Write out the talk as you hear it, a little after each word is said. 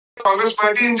Congress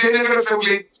party in Jayanagar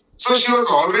Assembly. So she was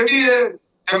already a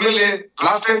MLA.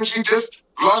 Last time she just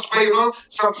lost by,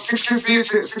 some 60 seats,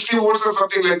 60 votes or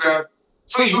something like that.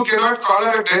 So you cannot call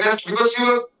her a dynast because she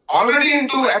was already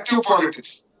into active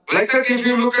politics. Like that, if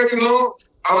you look at,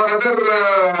 our other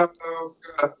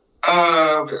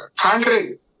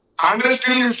Khandre. Khandre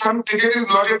still is some ticket is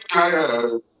not yet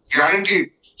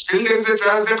guaranteed. Still there is a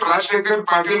chance that Rajshekhar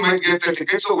Patil might get the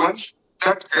ticket. So once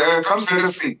that comes, let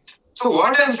us see. So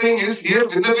what I'm saying is here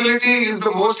winnability is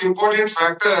the most important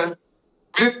factor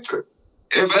with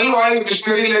a well-oiled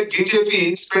machinery like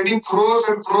BJP spending crores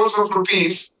and crores of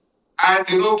rupees and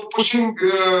pushing,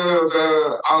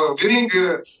 winning,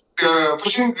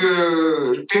 pushing,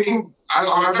 taking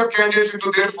other candidates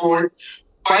into their fold,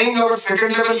 buying our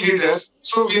second-level leaders.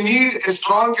 So we need a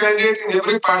strong candidate in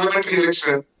every parliamentary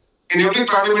election, in every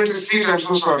parliamentary seat. I'm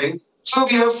so sorry. So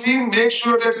we have seen, make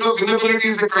sure that winnability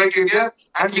is the criteria,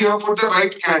 and we have put the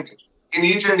right candidate in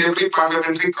each and every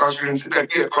parliamentary constituency that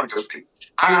we are contesting.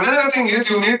 And another thing is,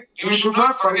 you should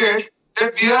not forget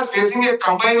that we are facing a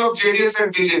combine of JDS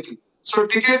and BJP. So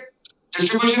ticket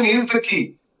distribution is the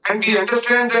key, and we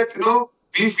understand that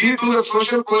if we do the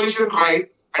social coalition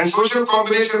right and social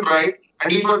combination right,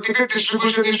 and if our ticket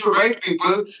distribution is to right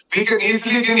people, we can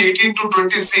easily win 18 to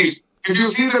 20 seats. If you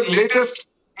see the latest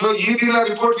E-Dila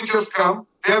report which has come,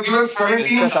 they have given 17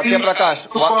 Mr. seats. Satyaprakash,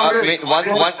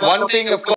 one thing, of course.